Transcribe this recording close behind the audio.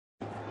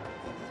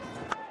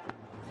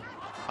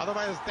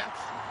Otherwise, that's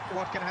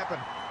what can happen.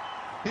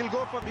 He's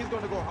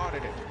going to go hard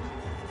at it.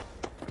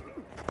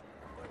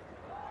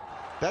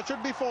 That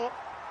should be 4.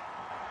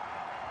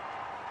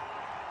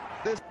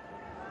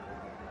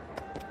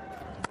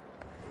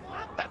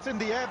 That's in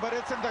the air, but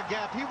it's in the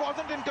gap. He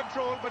wasn't in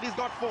control, but he's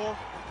got 4.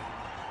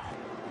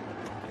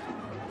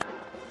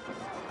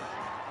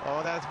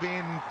 Oh, that's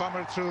been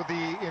pummeled through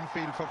the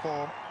infield for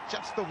 4.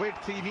 Just the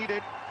width he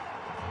needed.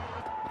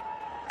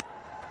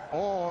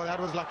 Oh, that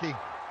was lucky.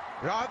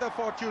 Rather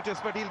fortuitous,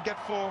 but he'll get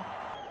 4.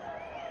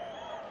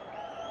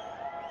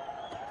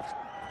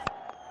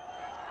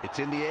 It's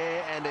in the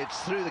air and it's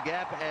through the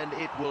gap and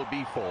it will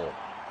be 4.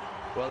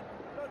 Well,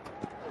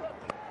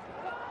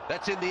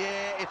 that's in the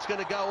air. It's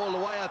going to go all the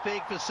way, I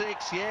think, for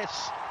 6.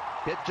 Yes,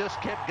 it just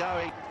kept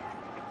going.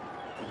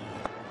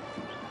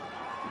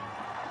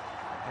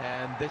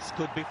 And this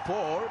could be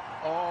 4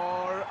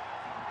 or...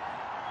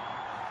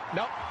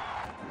 No.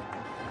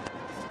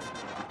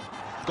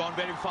 It's gone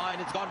very fine.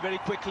 It's gone very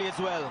quickly as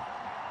well.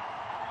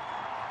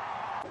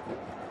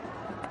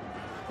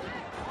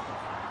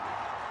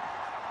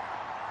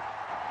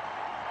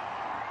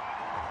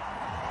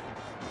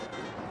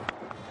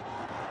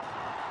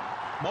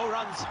 More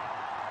runs.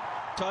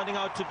 Turning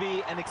out to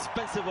be an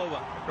expensive over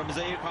from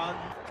Zair Khan.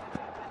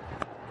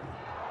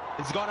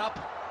 It's gone up.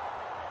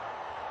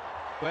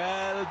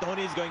 Well,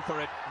 Dhoni's going for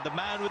it. The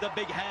man with the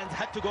big hands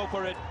had to go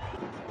for it.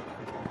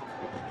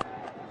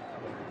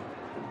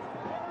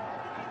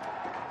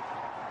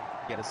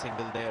 Get a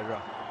single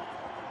there.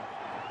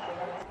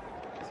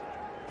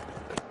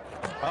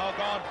 Oh,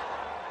 gone.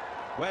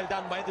 Well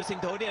done by Mahendra Singh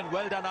Dhoni and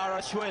well done R.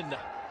 Ashwin.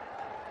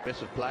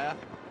 Aggressive player.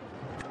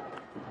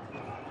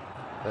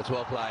 That's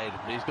well played.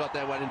 He's got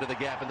that one into the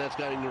gap and that's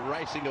going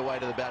racing away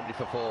to the boundary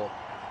for 4.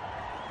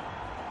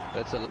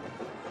 That's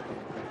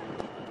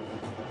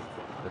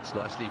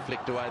nicely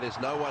flicked away. There's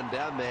no one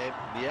down there.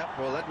 Yep,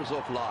 well, that was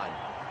offline.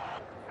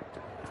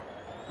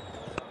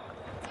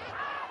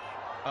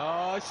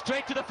 Oh,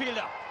 straight to the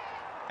fielder.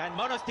 And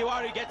Manoj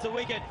Tiwary gets a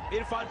wicket.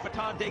 Irfan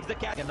Pathan takes the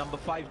catch. Number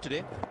 5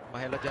 today,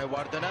 Mahela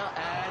Jayawardena.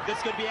 And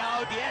this could be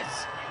out,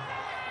 yes.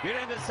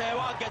 Virendra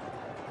Sehwag gets...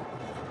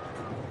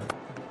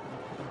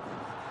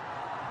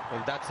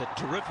 Well, that's a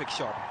terrific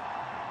shot.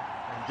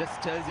 And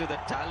just tells you the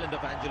talent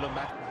of Angelo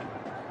Mac.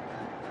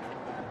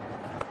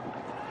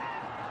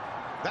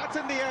 That's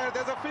in the air.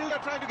 There's a fielder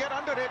trying to get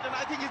under it, and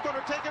I think he's going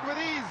to take it with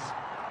ease.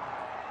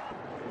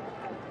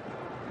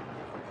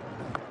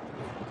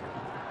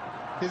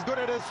 He's good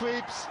at his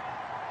sweeps,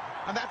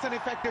 and that's an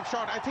effective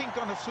shot. I think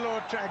on a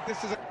slower track,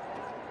 this is a...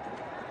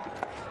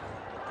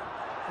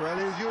 Well,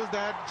 he's used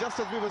that, just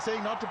as we were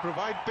saying, not to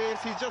provide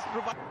pace. He's just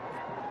provide...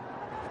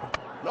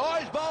 No,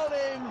 he's bowled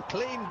him.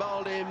 Clean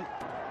bowled him.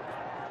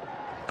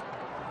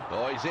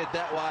 Oh, he's hit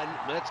that one.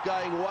 That's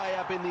going way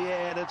up in the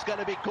air, and it's going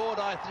to be caught,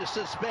 I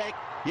suspect.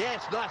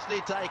 Yes,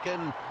 nicely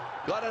taken.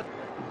 Got it.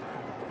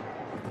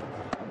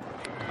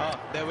 Oh,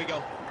 there we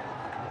go.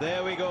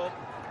 There we go.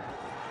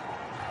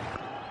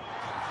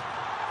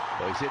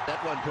 Oh, he's hit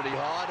that one pretty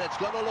hard. It's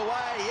gone all the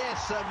way.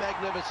 Yes, a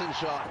magnificent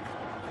shot.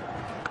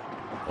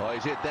 Oh,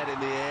 he's hit that in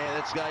the air.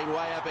 That's going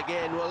way up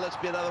again. Well, let's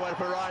be another one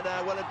for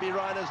Raina. Will it be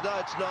Raina's? No,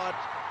 it's not.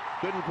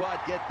 Couldn't quite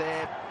get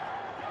there.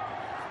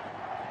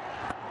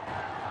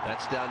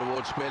 That's down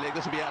towards square leg.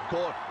 This will be out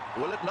caught.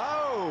 Will it?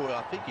 No!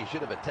 I think he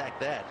should have attacked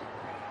that.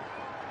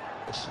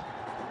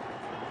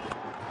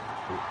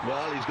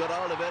 Well, he's got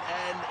hold of it,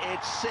 and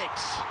it's 6.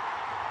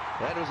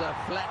 That was a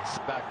flat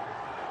back.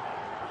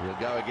 He'll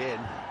go again.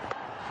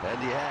 And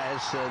he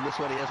has. And this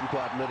one he hasn't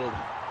quite middled.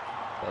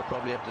 They'll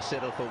probably have to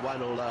settle for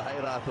 1, although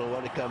Hayrath will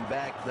want to come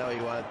back. No, he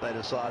won't. They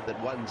decide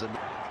that 1's a...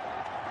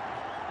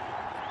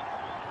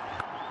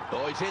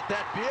 Oh, he's hit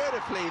that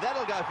beautifully.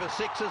 That'll go for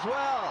 6 as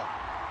well.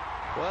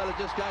 Well, it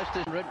just goes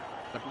to...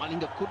 But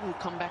Malinga couldn't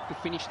come back to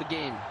finish the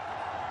game.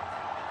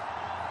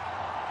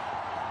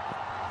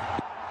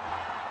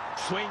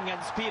 Swing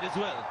and speed as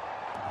well.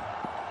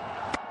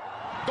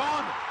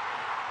 Gone!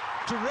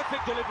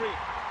 Terrific delivery.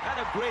 And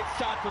a great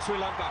start for Sri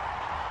Lanka.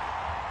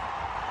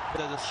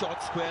 There's a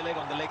short square leg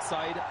on the leg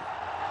side.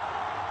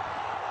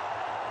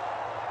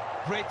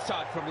 Great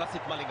start from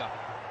Lasith Malinga.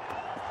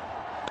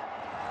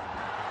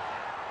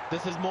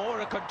 This is more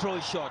a control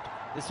shot.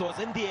 This was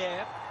in the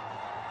air.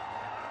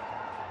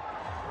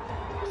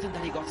 And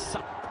then he got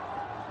sucked.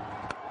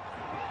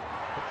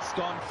 It's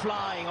gone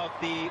flying off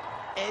the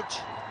edge.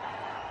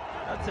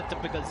 That's a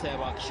typical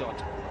Sehwag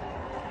shot.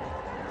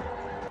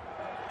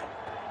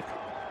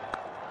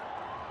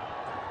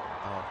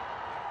 Oh.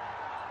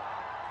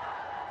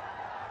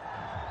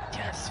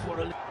 Yes, for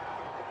a...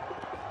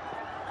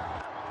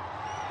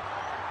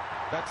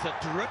 That's a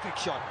terrific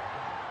shot.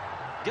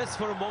 Just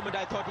for a moment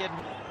I thought he had...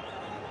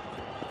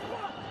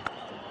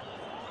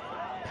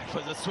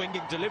 That was a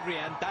swinging delivery,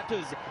 and that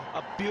is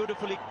a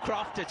beautifully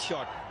crafted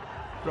shot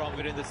from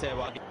Virendra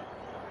Sehwag.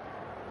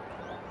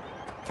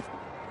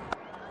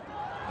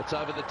 It's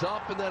over the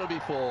top, and that'll be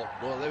 4.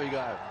 Well, there we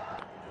go.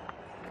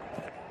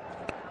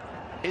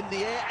 In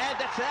the air, and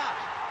that's out.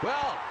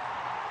 Well,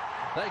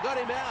 they got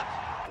him out.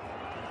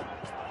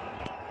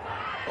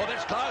 Oh,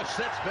 that's close.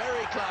 That's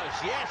very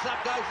close. Yes,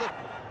 up goes the...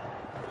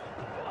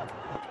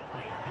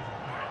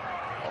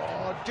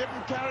 Oh,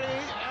 didn't carry,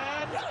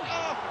 and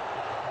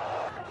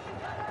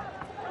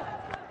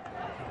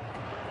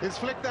he's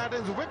flicked that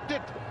and whipped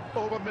it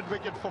over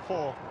mid-wicket for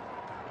 4.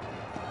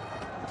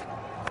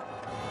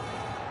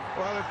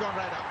 Well, it's gone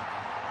right up.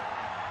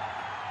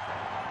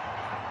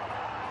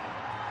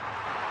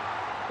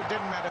 It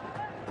didn't matter.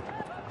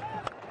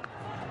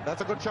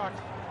 That's a good shot.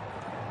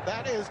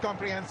 That is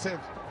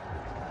comprehensive.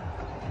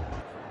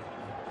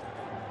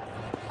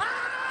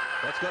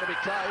 That's got to be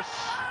close.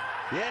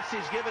 Yes,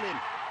 he's given him.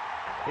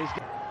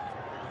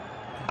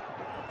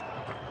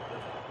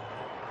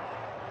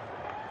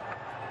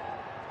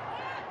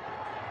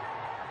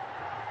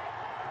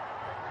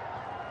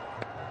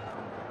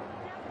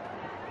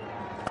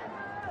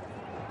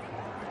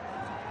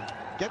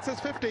 Gets his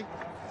 50.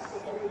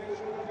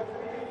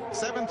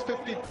 7th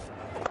 50.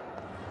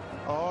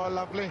 Oh,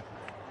 lovely.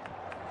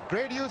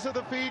 Great use of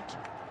the feet.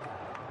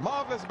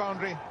 Marvelous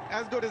boundary.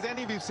 As good as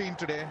any we've seen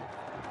today.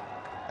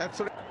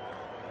 Absolutely.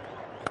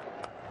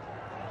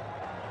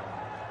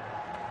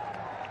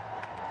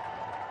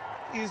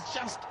 He's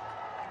just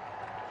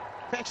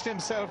fetched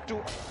himself to...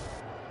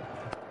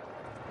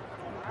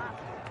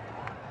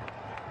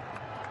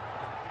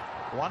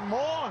 One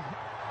more.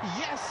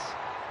 Yes.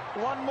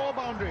 One more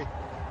boundary.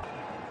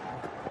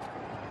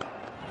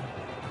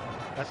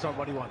 That's not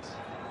what he wants.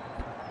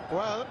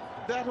 Well,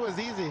 that was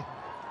easy.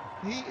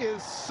 He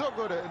is so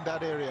good in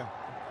that area.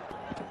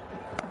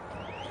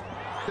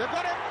 They've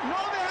got him. No,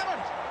 they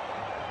haven't.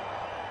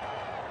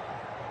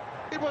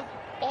 It was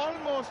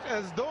almost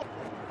as though...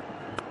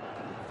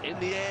 In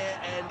the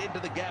air and into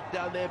the gap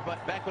down there,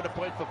 but backward a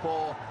point for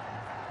 4.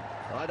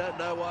 I don't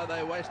know why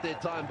they waste their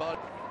time, but...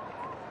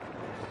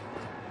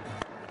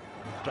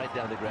 Straight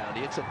down the ground.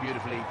 He hits it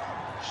beautifully.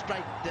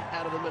 Straight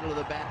out of the middle of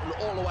the bat and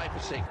all the way for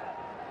 6.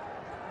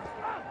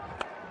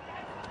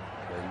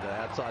 And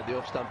outside the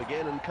off stump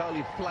again, and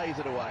Kohli flays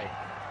it away.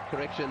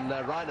 Correction,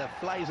 Raina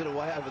flays it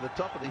away over the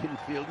top of the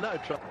infield. No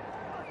trouble.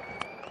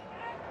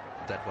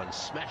 That one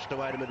smashed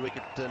away to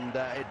mid-wicket, and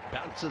it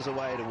bounces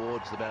away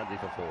towards the boundary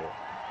for 4.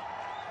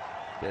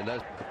 And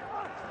those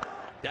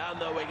down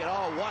the wicket.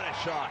 Oh, what a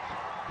shot.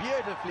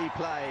 Beautifully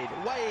played.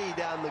 Way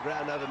down the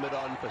ground over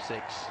mid-on for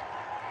 6.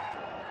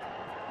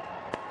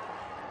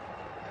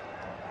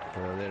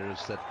 Well, there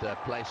is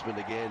that placement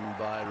again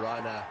by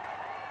Raina.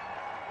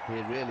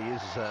 He really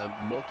is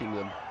milking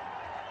them.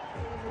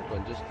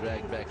 One just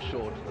dragged back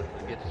short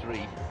to get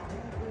 3.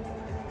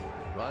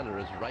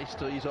 Raina has raced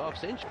to his half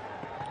century.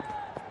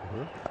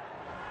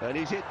 And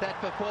he's hit that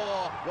for 4.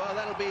 Well,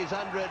 that'll be his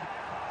 100.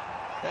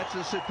 That's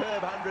a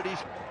superb 100.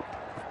 He's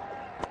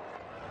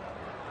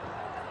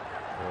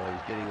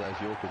getting those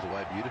Yorkers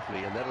away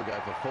beautifully, and that'll go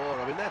for 4.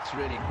 I mean, that's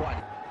really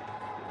quite...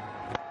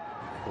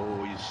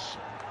 Oh, he's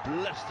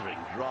blistering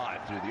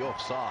drive through the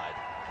offside.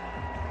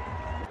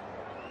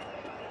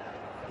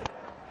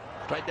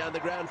 Straight down the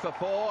ground for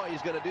 4.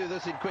 He's going to do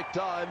this in quick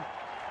time.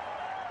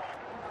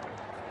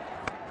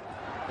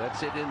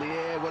 That's it in the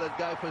air. Will it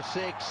go for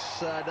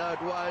 6? No,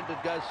 it won't.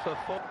 It goes for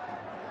 4.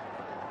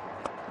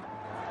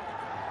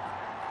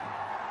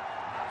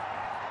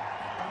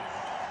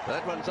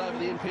 That one's over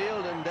the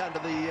infield and down to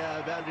the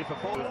boundary for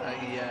 4.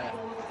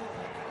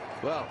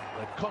 Well,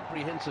 a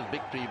comprehensive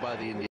victory by the Indians.